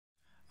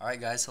Alright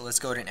guys, so let's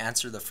go ahead and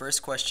answer the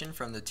first question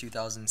from the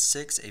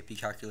 2006 AP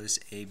Calculus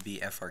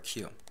AB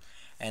FRQ.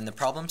 And the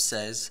problem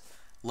says,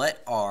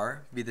 let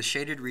R be the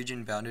shaded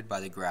region bounded by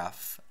the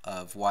graph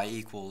of y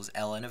equals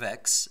ln of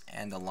x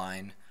and the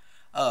line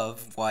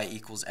of y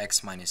equals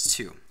x minus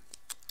 2.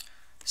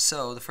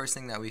 So the first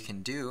thing that we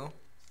can do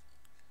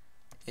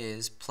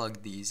is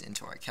plug these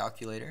into our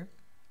calculator.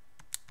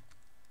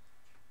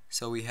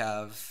 So we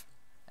have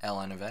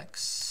ln of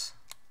x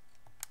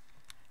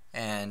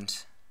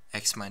and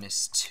x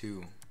minus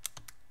 2,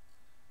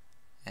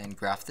 and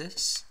graph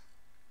this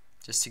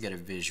just to get a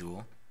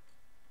visual.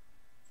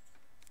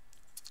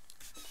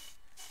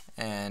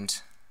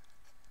 And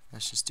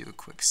let's just do a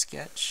quick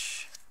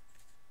sketch.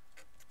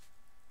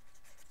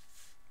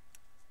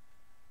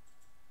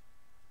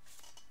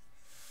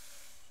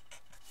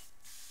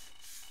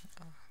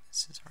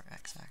 This is our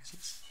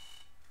x-axis.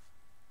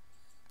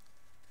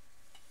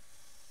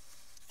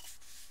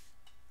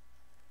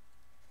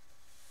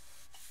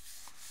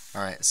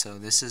 Alright, so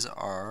this is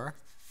R,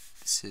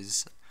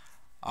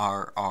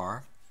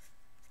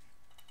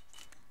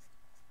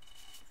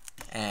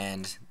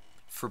 and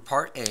for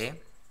part A,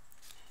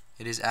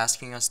 it is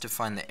asking us to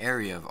find the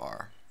area of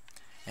R.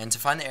 And to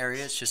find the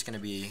area, it's just going to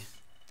be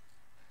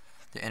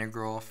the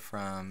integral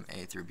from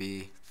A through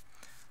B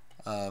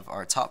of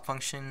our top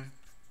function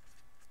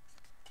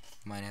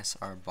minus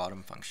our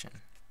bottom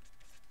function,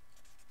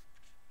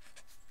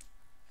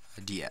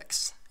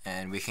 dx.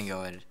 And we can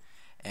go ahead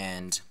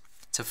and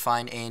to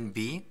find A and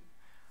B,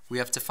 we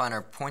have to find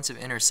our points of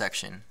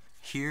intersection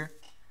here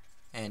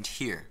and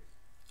here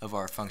of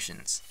our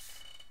functions.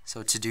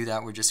 So to do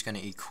that, we're just going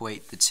to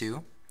equate the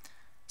two.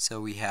 So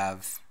we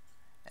have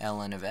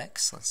ln of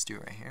x, let's do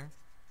it right here,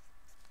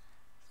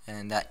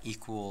 and that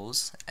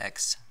equals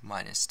x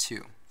minus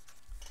 2.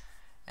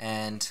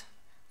 And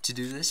to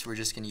do this, we're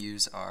just going to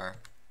use our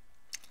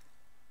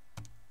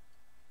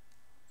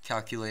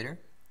calculator,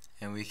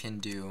 and we can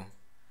do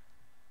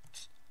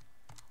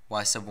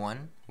y sub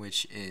 1,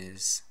 which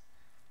is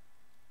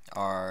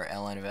our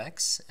ln of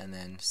x, and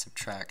then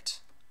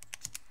subtract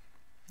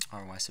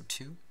our y sub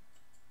 2,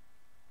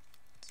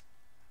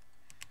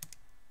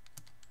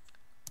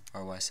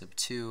 our y sub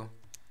 2,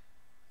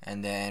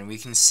 and then we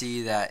can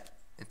see that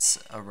it's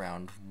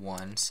around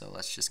 1, so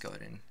let's just go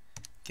ahead and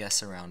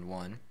guess around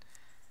 1.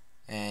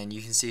 And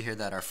you can see here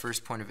that our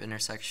first point of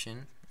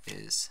intersection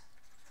is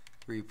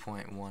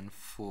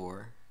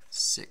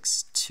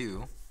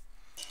 3.1462.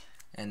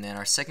 And then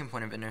our second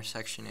point of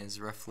intersection is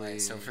roughly,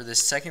 so for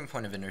this second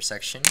point of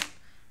intersection,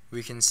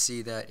 we can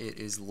see that it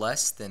is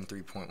less than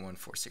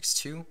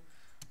 3.1462.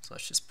 So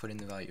let's just put in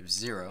the value of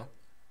 0.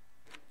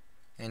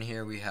 And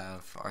here we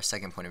have our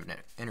second point of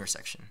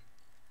intersection,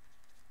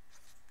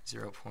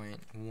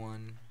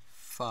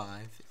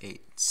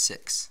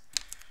 0.1586.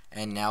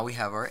 And now we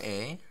have our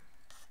A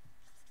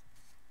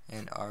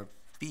and our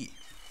B.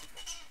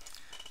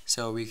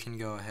 So we can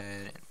go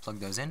ahead and plug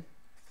those in.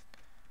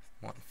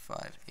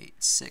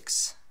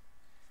 1586,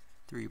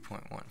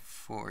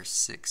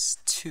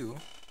 3.1462,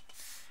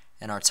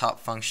 and our top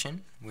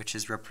function, which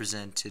is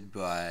represented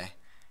by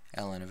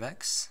ln of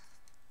x,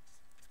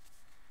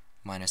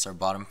 minus our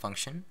bottom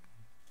function,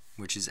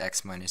 which is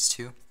x minus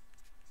 2,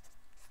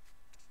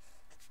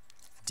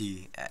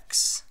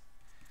 dx.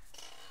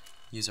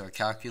 Use our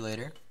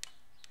calculator.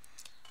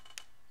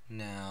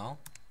 Now,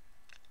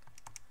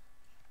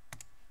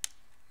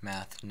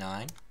 math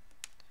 9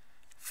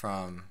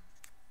 from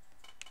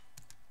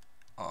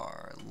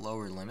our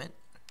lower limit,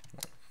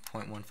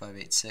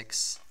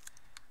 0.1586,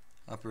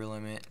 upper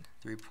limit,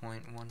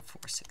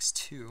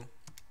 3.1462,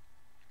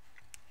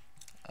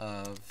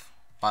 of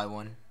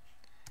y1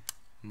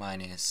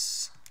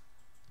 minus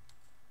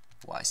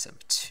y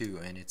sub 2,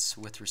 and it's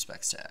with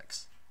respect to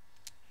x.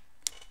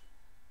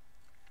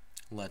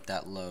 Let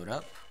that load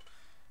up,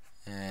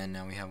 and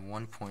now we have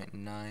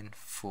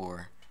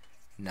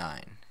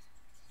 1.949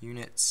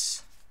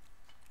 units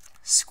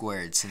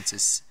squared, since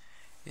this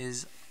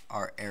is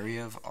our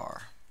area of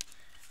R.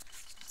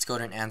 Let's go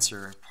ahead and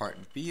answer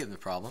part B of the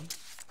problem.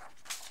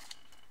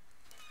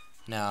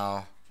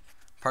 Now,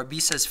 part B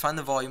says find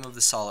the volume of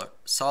the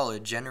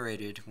solid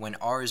generated when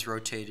R is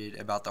rotated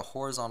about the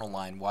horizontal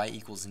line y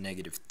equals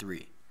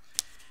 -3.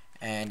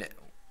 And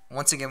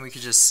once again, we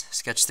could just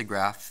sketch the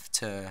graph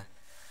to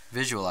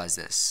visualize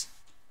this.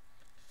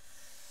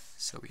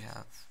 So we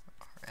have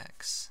our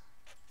x,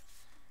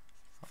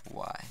 our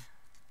y,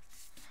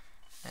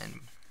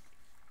 and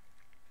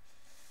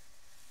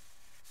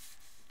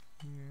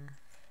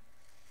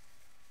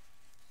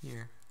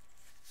here.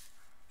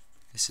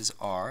 This is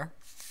R,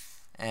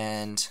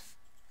 and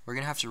we're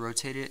going to have to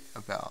rotate it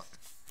about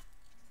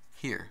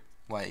here,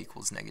 y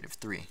equals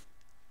 -3.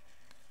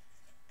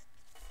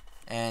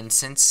 And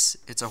since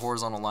it's a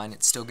horizontal line,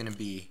 it's still going to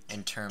be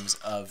in terms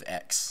of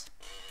x.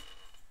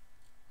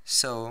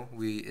 So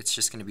it's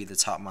just going to be the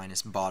top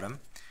minus bottom.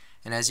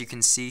 And as you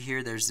can see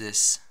here, there's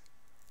this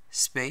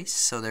space,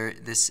 so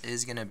this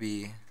is going to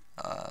be,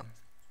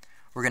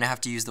 we're going to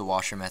have to use the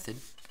washer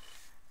method.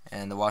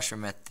 And the washer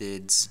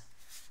method's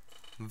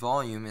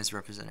volume is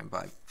represented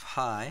by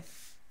pi,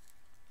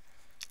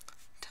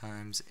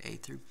 times a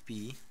through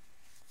b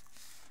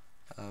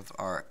of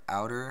our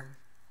outer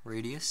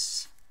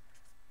radius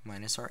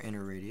minus our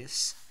inner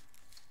radius,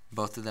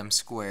 both of them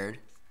squared,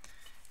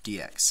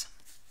 dx.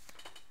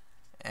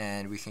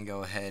 And we can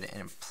go ahead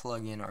and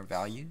plug in our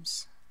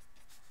values.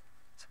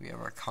 So we have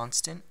our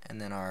constant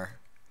and then our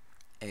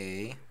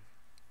a,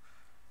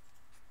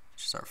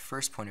 which is our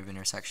first point of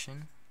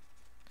intersection,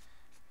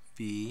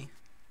 b,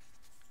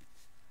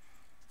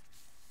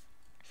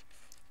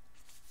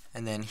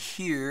 and then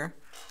here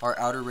our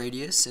outer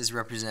radius is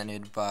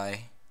represented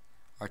by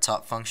our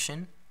top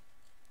function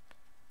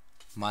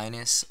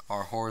minus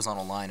our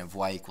horizontal line of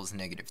y equals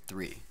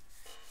 -3.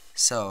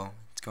 So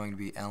it's going to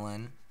be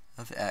ln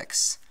of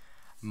x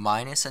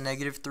minus a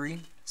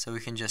 -3, so we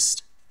can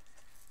just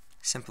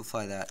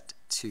simplify that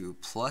to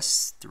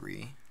plus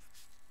 3,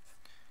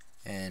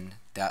 and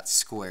that's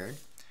squared,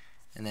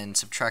 and then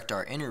subtract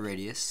our inner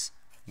radius,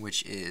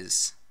 which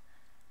is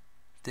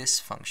this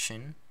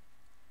function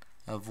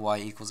of y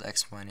equals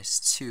x minus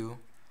 2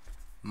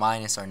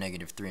 minus our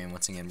 -3, and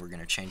once again we're going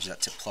to change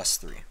that to plus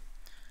 3.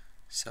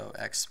 So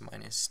x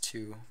minus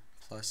 2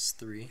 plus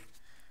 3,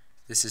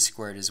 this is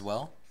squared as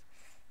well,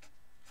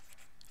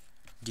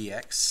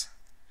 dx,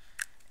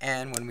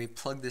 and when we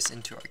plug this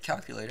into our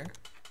calculator,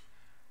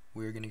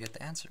 we're going to get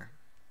the answer.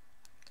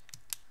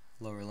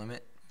 Lower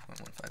limit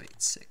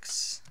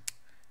 0.1586,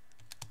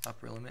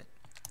 upper limit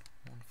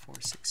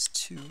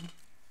 1462,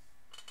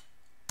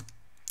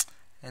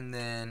 and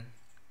then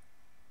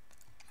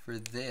for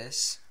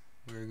this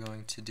we're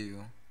going to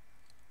do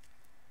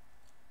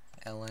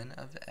ln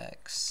of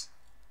x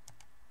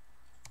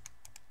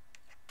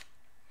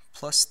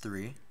plus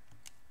 3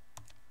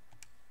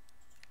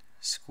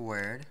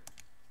 squared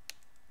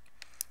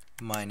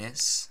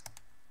minus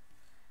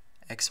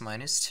x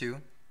minus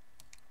 2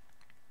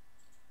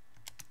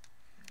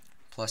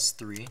 plus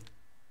 3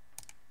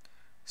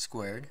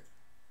 squared,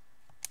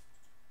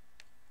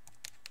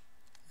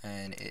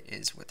 and it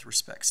is with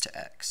respects to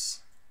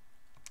x.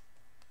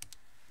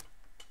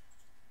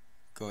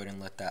 Go ahead and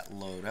let that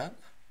load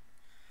up.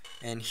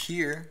 And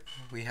here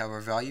we have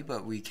our value,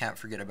 but we can't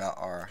forget about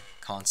our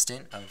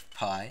constant of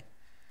pi.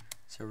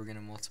 So we're going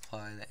to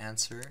multiply the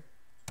answer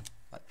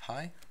by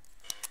pi,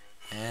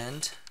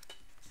 and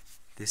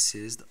this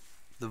is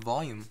the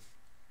volume,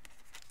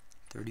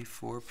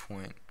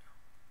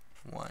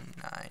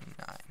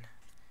 34.199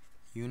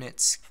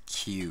 units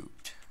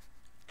cubed.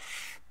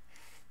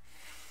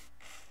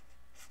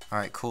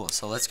 Alright, cool.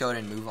 So let's go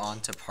ahead and move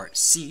on to part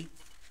C.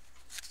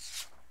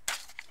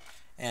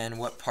 And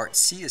what part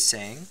C is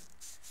saying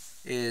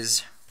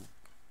is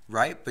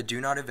write but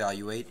do not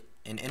evaluate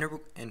an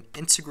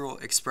integral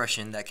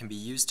expression that can be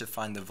used to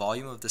find the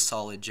volume of the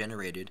solid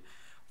generated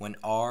when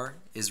r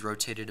is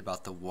rotated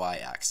about the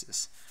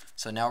y-axis.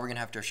 So now we're going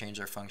to have to change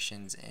our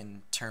functions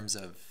in terms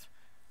of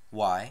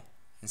y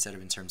instead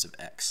of in terms of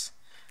x.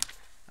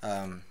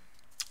 And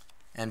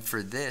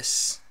for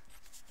this,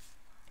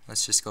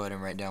 let's just go ahead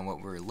and write down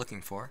what we're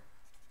looking for.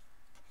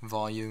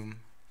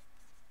 Volume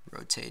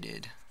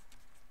rotated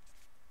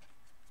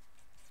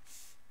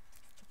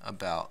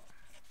about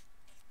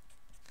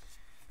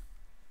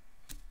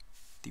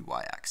the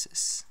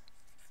y-axis.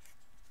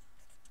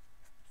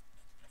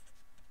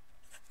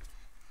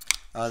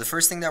 The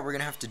first thing that we're going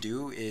to have to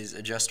do is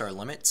adjust our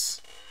limits,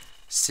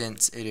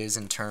 since it is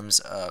in terms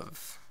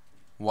of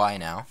y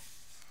now.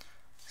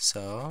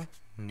 So,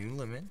 new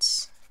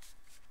limits.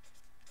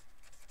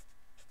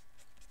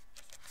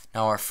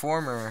 Now our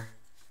former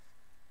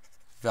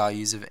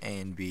values of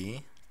a and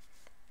b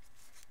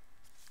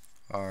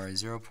are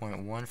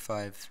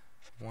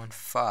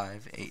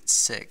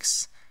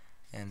 0.1586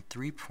 and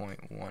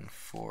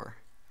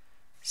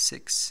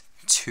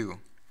 3.1462.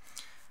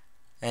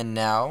 And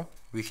now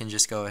we can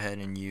just go ahead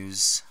and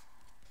use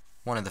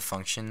one of the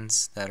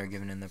functions that are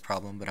given in the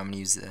problem, but I'm going to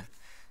use the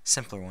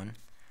simpler one,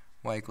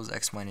 y equals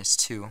x minus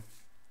 2,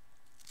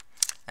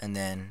 and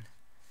then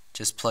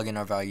just plug in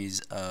our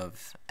values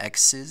of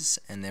x's,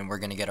 and then we're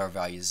going to get our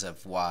values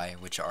of y,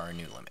 which are our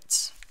new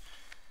limits.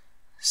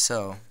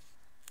 So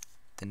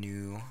the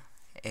new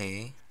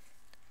a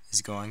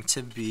is going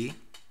to be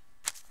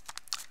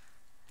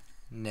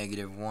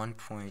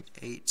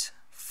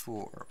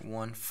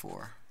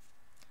 -1.8414,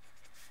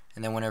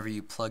 and then whenever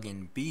you plug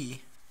in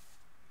b,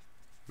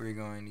 we're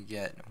going to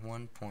get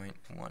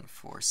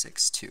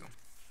 1.1462.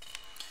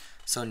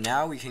 So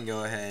now we can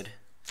go ahead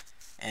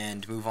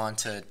and move on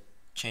to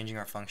changing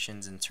our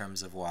functions in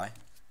terms of y.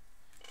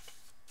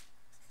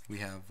 We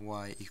have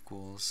y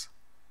equals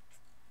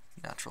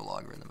natural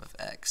logarithm of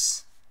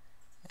x,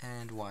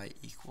 and y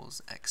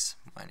equals x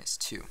minus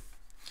 2.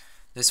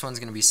 This one's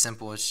going to be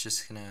simple. It's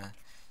just going to,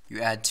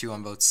 you add 2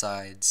 on both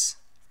sides,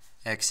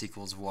 x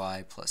equals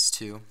y plus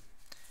 2.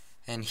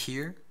 And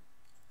here,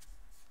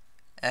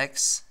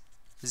 x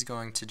is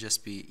going to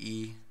just be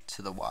e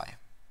to the y.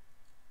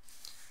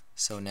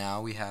 So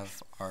now we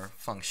have our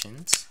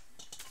functions,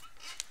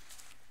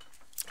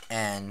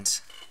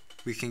 and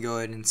we can go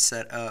ahead and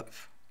set up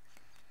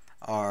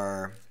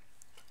our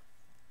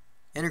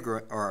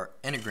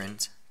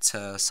integrand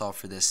to solve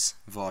for this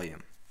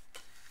volume.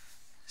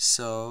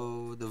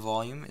 So the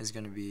volume is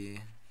going to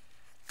be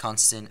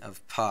constant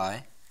of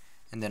pi,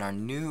 and then our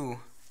new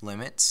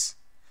limits,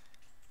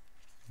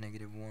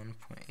 negative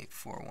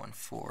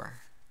 1.8414,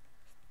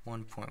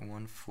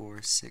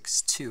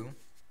 1.1462,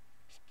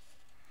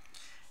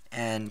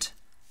 and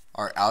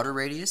our outer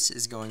radius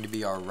is going to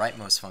be our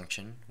rightmost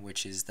function,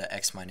 which is the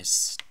x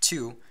minus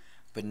 2,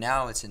 but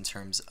now it's in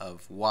terms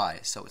of y,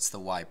 so it's the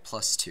y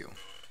plus 2.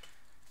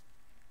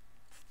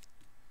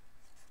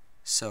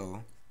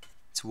 So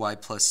it's y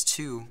plus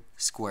 2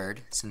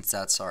 squared, since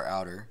that's our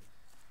outer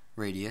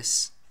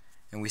radius,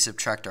 and we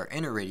subtract our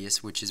inner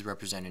radius, which is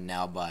represented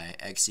now by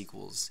x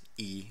equals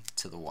e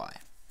to the y.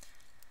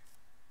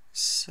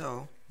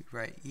 So we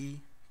write e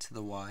to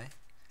the y.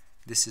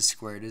 This is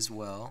squared as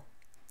well,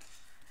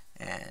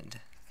 and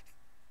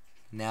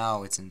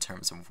now it's in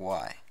terms of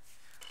y.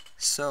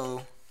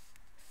 So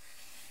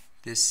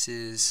this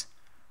is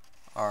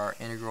our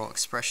integral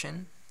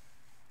expression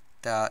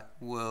that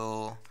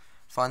will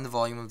find the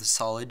volume of the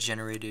solid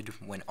generated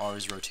when r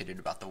is rotated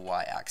about the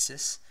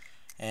y-axis.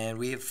 And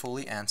we have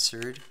fully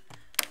answered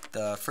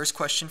the first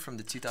question from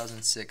the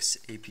 2006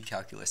 AP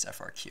Calculus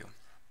FRQ.